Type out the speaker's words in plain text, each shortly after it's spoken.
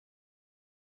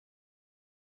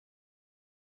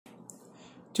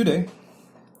Today,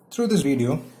 through this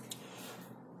video,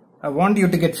 I want you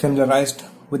to get familiarized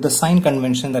with the sign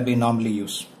convention that we normally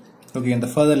use. Okay, in the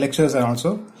further lectures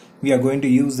also, we are going to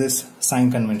use this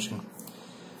sign convention.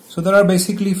 So there are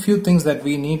basically few things that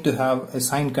we need to have a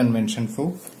sign convention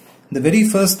for. The very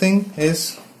first thing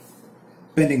is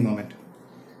bending moment.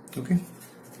 Okay,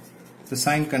 the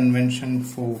sign convention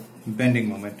for bending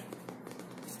moment.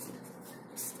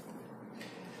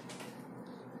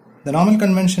 The normal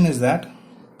convention is that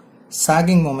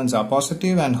sagging moments are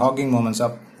positive and hogging moments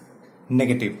are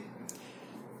negative.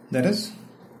 That is,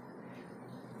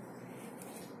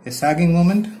 a sagging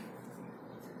moment,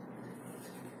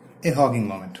 a hogging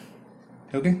moment.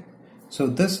 Okay, so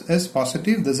this is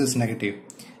positive, this is negative,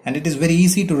 and it is very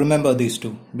easy to remember these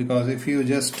two, because if you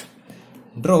just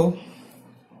draw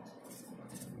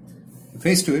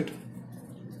face to it,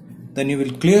 then you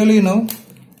will clearly know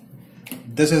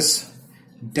this is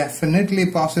definitely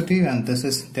positive and this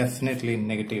is definitely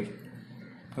negative.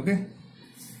 Okay,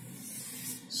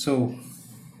 so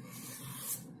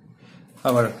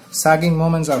our sagging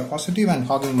moments are positive and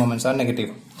hogging moments are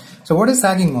negative. So what is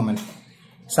sagging moment?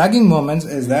 Sagging moments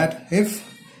is that if,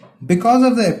 because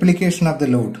of the application of the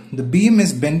load, the beam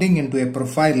is bending into a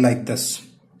profile like this.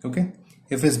 Okay,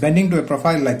 if it's bending to a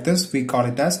profile like this, we call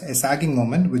it as a sagging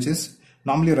moment, which is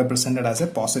normally represented as a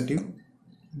positive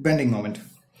bending moment.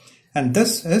 And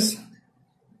this is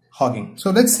hogging.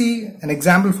 So let's see an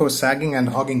example for sagging and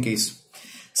hogging case.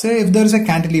 Say if there is a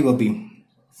cantilever beam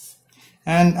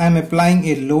and I'm applying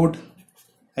a load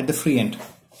at the free end,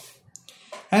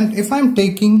 and if I'm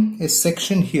taking a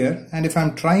section here and if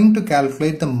I'm trying to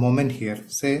calculate the moment here,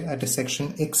 say at a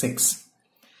section XX,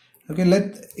 okay,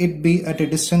 let it be at a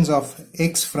distance of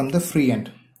X from the free end.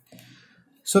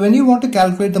 So when you want to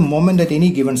calculate the moment at any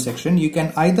given section, you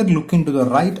can either look into the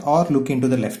right or look into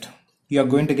the left. You are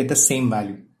going to get the same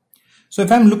value. So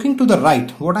if I'm looking to the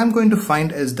right, what I'm going to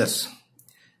find is this.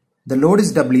 The load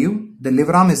is W, the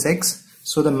lever arm is X,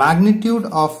 so the magnitude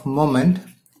of moment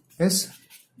is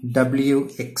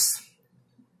Wx.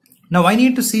 Now I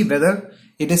need to see whether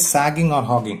it is sagging or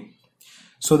hogging.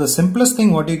 So the simplest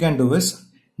thing what you can do is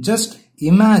just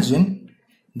imagine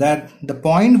that the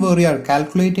point where you are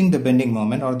calculating the bending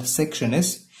moment or the section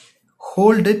is,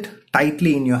 hold it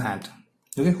tightly in your hand.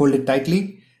 Okay, hold it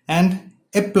tightly and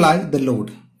apply the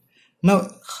load. Now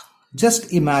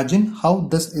just imagine how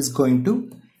this is going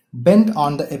to bend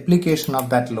on the application of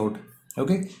that load.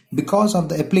 Okay, because of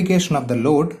the application of the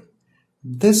load,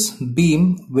 this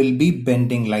beam will be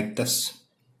bending like this.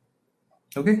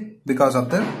 Okay, because of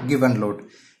the given load.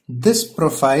 This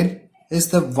profile is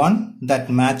the one that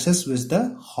matches with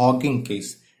the hogging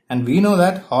case, and we know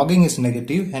that hogging is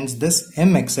negative, hence this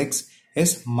mxx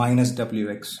is minus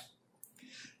wx.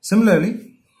 Similarly,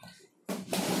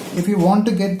 if you want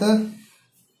to get the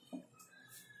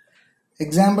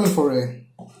example for a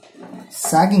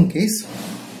sagging case,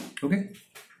 okay,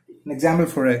 an example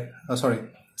for a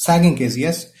sagging case,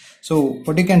 yes. So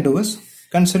what you can do is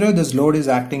consider this load is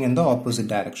acting in the opposite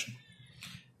direction.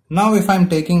 Now if I'm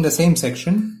taking the same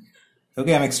section,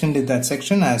 okay, I'm extending that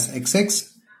section as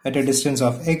xx at a distance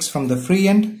of x from the free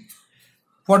end,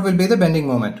 what will be the bending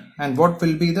moment and what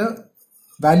will be the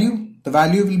value? The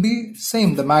value will be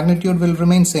same, the magnitude will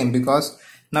remain same, because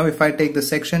now if I take the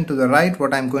section to the right,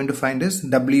 what I'm going to find is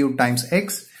W times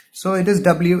X, so it is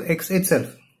Wx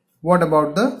itself. What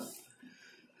about the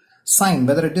sign,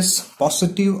 whether it is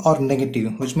positive or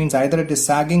negative, which means either it is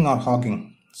sagging or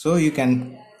hogging? So you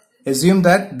can assume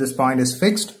that this point is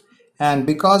fixed, and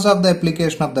because of the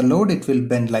application of the load, it will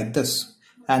bend like this,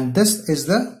 and this is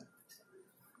the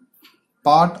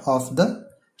part of the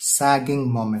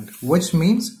sagging moment, which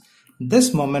means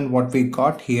this moment what we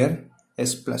got here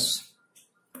is plus.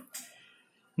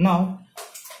 Now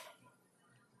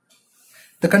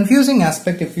the confusing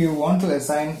aspect, if you want to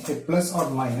assign a plus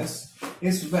or minus,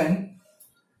 is when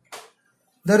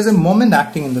there is a moment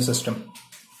acting in the system.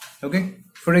 Okay,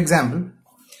 for example,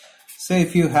 say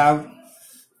if you have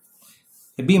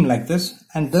a beam like this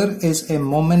and there is a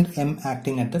moment m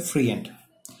acting at the free end,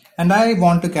 and I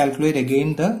want to calculate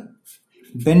again the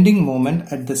bending moment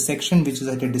at the section which is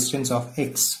at a distance of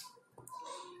x.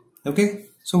 Okay,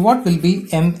 so what will be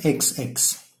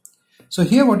mxx? So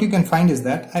here what you can find is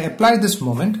that I apply this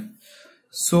moment.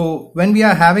 So when we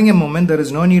are having a moment, there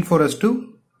is no need for us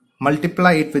to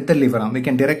multiply it with the lever arm. We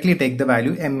can directly take the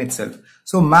value m itself.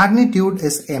 So magnitude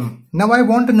is m. Now I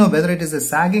want to know whether it is a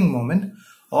sagging moment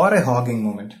or a hogging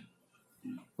moment.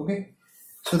 Okay,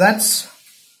 so that's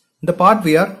the part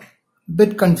we are a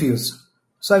bit confused.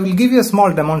 So I will give you a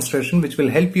small demonstration which will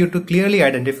help you to clearly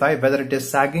identify whether it is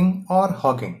sagging or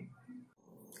hogging.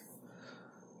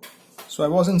 So So I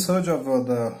was in search of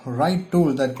the right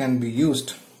tool that can be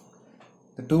used.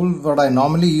 The tool what I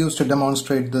normally use to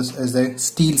demonstrate this is a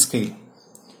steel scale,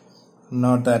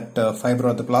 not that fiber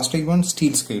or the plastic one.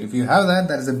 Steel scale. If you have that,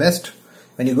 that is the best.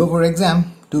 When you go for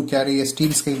exam, do carry a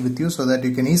steel scale with you so that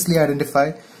you can easily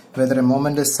identify whether a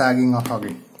moment is sagging or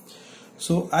hogging.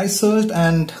 So I searched,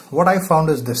 and what I found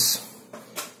is this.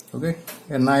 Okay,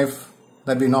 a knife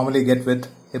that we normally get with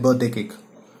a birthday cake.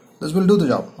 This will do the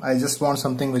job. I just want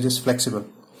something which is flexible.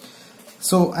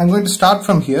 So I'm going to start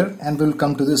from here and we'll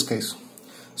come to this case.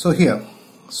 So here,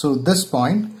 so this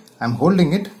point, I'm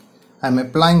holding it, I'm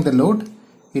applying the load,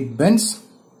 it bends,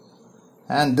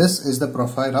 and this is the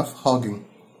profile of hogging.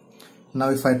 Now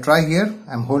if I try here,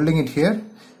 I'm holding it here,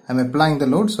 I'm applying the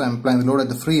load, so I'm applying the load at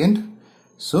the free end,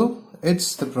 so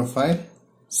it's the profile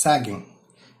sagging.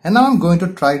 And now I'm going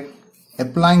to try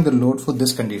applying the load for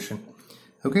this condition.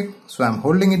 Okay, so I'm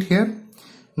holding it here.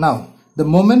 Now the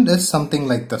moment is something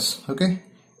like this. Okay,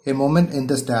 a moment in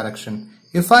this direction.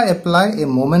 If I apply a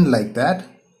moment like that,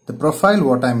 the profile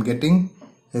what I'm getting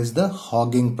is the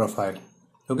hogging profile.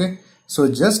 Okay,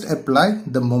 so just apply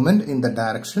the moment in the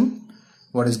direction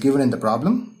what is given in the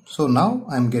problem. So now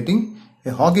I'm getting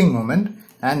a hogging moment,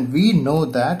 and we know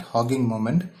that hogging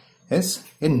moment is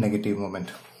a negative moment.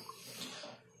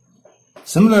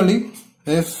 Similarly,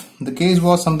 if the case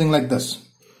was something like this,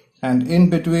 and in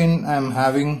between I'm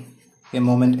having a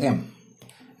moment M,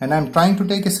 and I'm trying to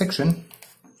take a section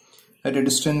at a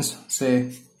distance,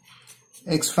 say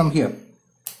x from here.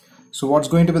 So what's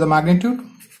going to be the magnitude?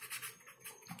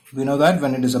 We know that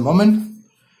when it is a moment,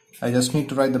 I just need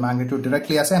to write the magnitude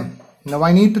directly as M. Now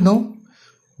I need to know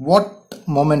what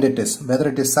moment it is, whether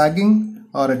it is sagging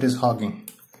or it is hogging.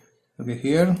 Okay,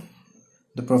 here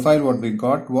the profile what we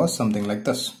got was something like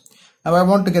this. Now I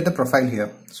want to get the profile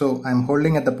here, so I'm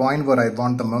holding at the point where I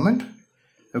want the moment.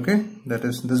 Okay, that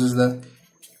is, this is the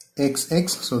XX,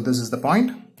 so this is the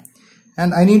point,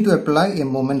 and I need to apply a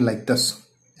moment like this,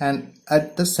 and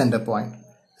at the center point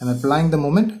I'm applying the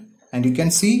moment, and you can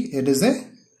see it is a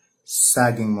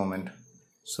sagging moment.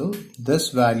 So this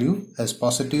value is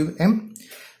positive M,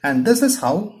 and this is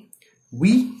how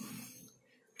we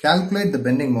calculate the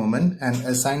bending moment and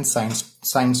assign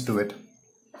signs to it.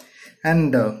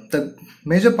 And the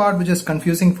major part which is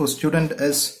confusing for student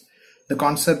is the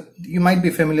concept. You might be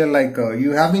familiar, like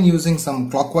you have been using some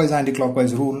clockwise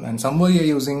anti-clockwise rule, and somewhere you're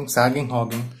using sagging,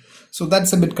 hogging. So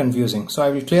that's a bit confusing. So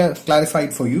I will clarify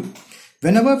it for you.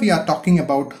 Whenever we are talking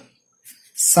about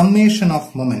summation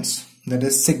of moments, that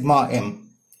is sigma m,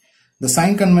 the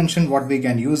sign convention what we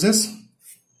can use is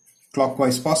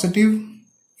clockwise positive,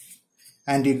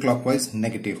 anti-clockwise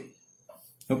negative.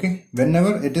 Okay,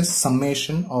 whenever it is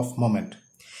summation of moment.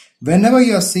 Whenever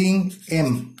you are seeing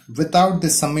M without the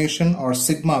summation or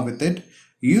sigma with it,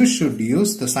 you should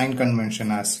use the sign convention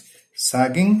as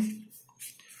sagging,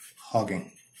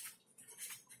 hogging.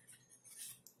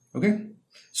 Okay,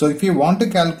 so if you want to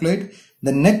calculate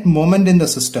the net moment in the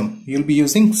system, you'll be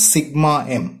using sigma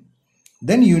M.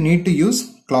 Then you need to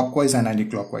use clockwise and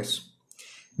anti-clockwise.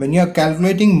 When you are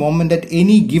calculating moment at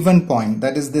any given point,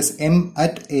 that is this M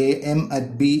at A, M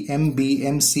at B, MB,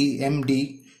 MC,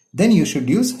 MD, then you should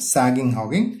use sagging,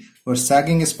 hogging, where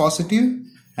sagging is positive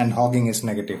and hogging is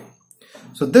negative.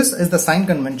 So this is the sign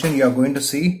convention you are going to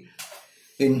see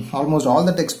in almost all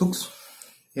the textbooks.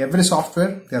 Every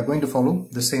software, they are going to follow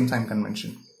the same sign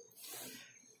convention.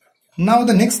 Now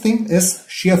the next thing is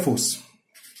shear force.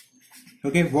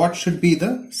 Okay, what should be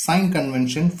the sign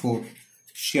convention for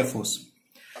shear force?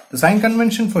 The sign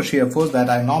convention for shear force that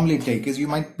I normally take is, you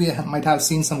might have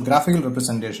seen some graphical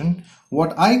representation.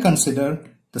 What I consider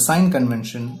the sign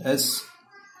convention is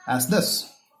as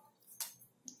this.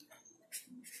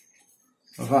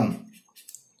 Run.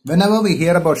 Whenever we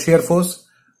hear about shear force,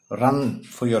 run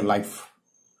for your life.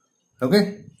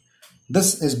 Okay,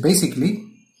 this is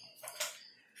basically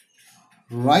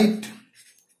right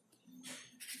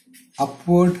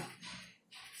upward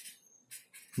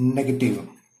negative.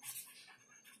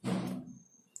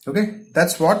 Okay,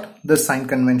 that's what the sign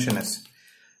convention is.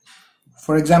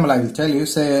 For example, I will tell you,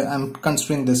 say I'm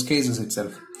considering this case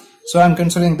itself. So I'm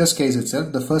considering this case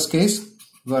itself, the first case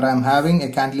where I'm having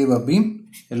a cantilever beam,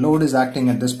 a load is acting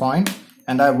at this point,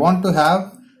 and I want to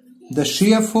have the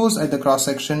shear force at the cross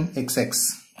section XX.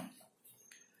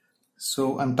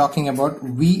 So I'm talking about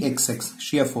VXX,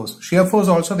 shear force. Shear force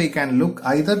also we can look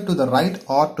either to the right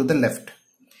or to the left.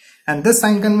 And this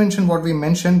sign convention what we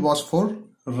mentioned was for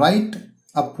right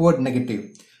upward negative.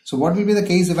 So what will be the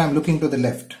case if I'm looking to the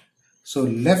left? So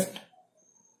left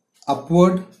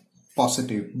upward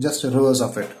positive, just a reverse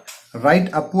of it.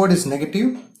 Right upward is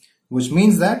negative, which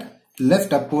means that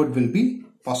left upward will be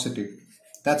positive.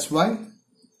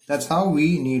 That's how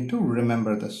we need to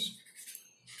remember this.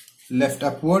 Left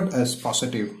upward is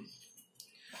positive.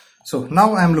 So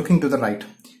now I am looking to the right.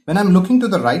 When I am looking to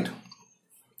the right,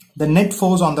 the net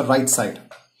force on the right side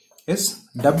is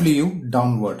W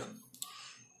downward.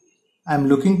 I am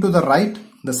looking to the right.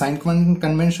 The sign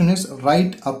convention is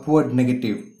right upward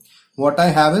negative. What I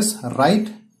have is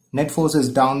right net force is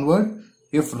downward.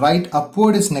 If right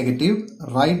upward is negative,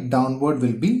 right downward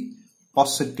will be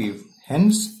positive.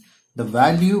 Hence, the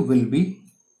value will be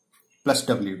plus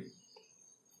W.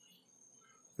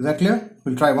 Is that clear?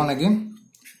 We'll try one again.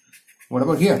 What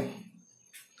about here?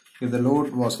 If the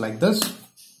load was like this,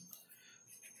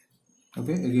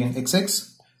 okay, again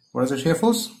XX, what is the shear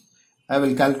force? I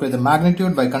will calculate the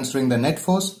magnitude by considering the net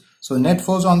force. So net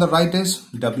force on the right is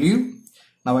W.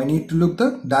 Now I need to look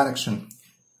the direction.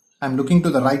 I'm looking to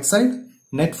the right side.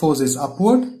 Net force is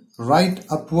upward. Right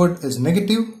upward is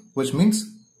negative, which means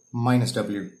minus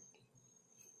W.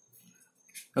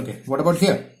 Okay, what about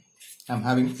here? I'm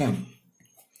having M.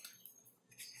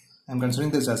 I'm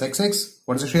considering this as XX.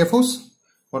 What is the shear force?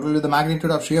 What will be the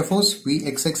magnitude of shear force?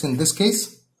 Vxx in this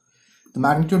case. The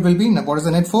magnitude will be, what is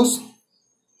the net force?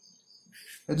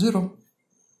 It's 0.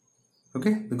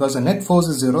 Okay, because the net force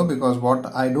is 0, because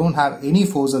what I don't have any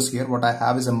forces here, what I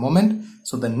have is a moment.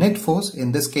 So the net force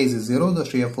in this case is 0. The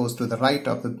shear force to the right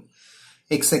of the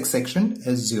XX section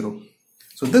is 0.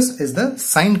 So this is the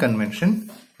sign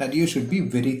convention that you should be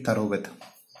very thorough with,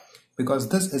 because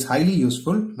this is highly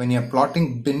useful when you are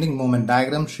plotting bending moment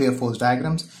diagrams, shear force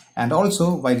diagrams, and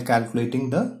also while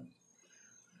calculating the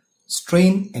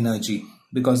strain energy,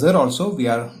 because there also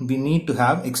we need to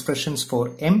have expressions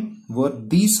for M where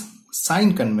these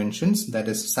sign conventions, that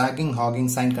is sagging, hogging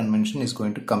sign convention, is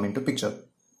going to come into picture.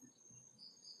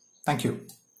 Thank you.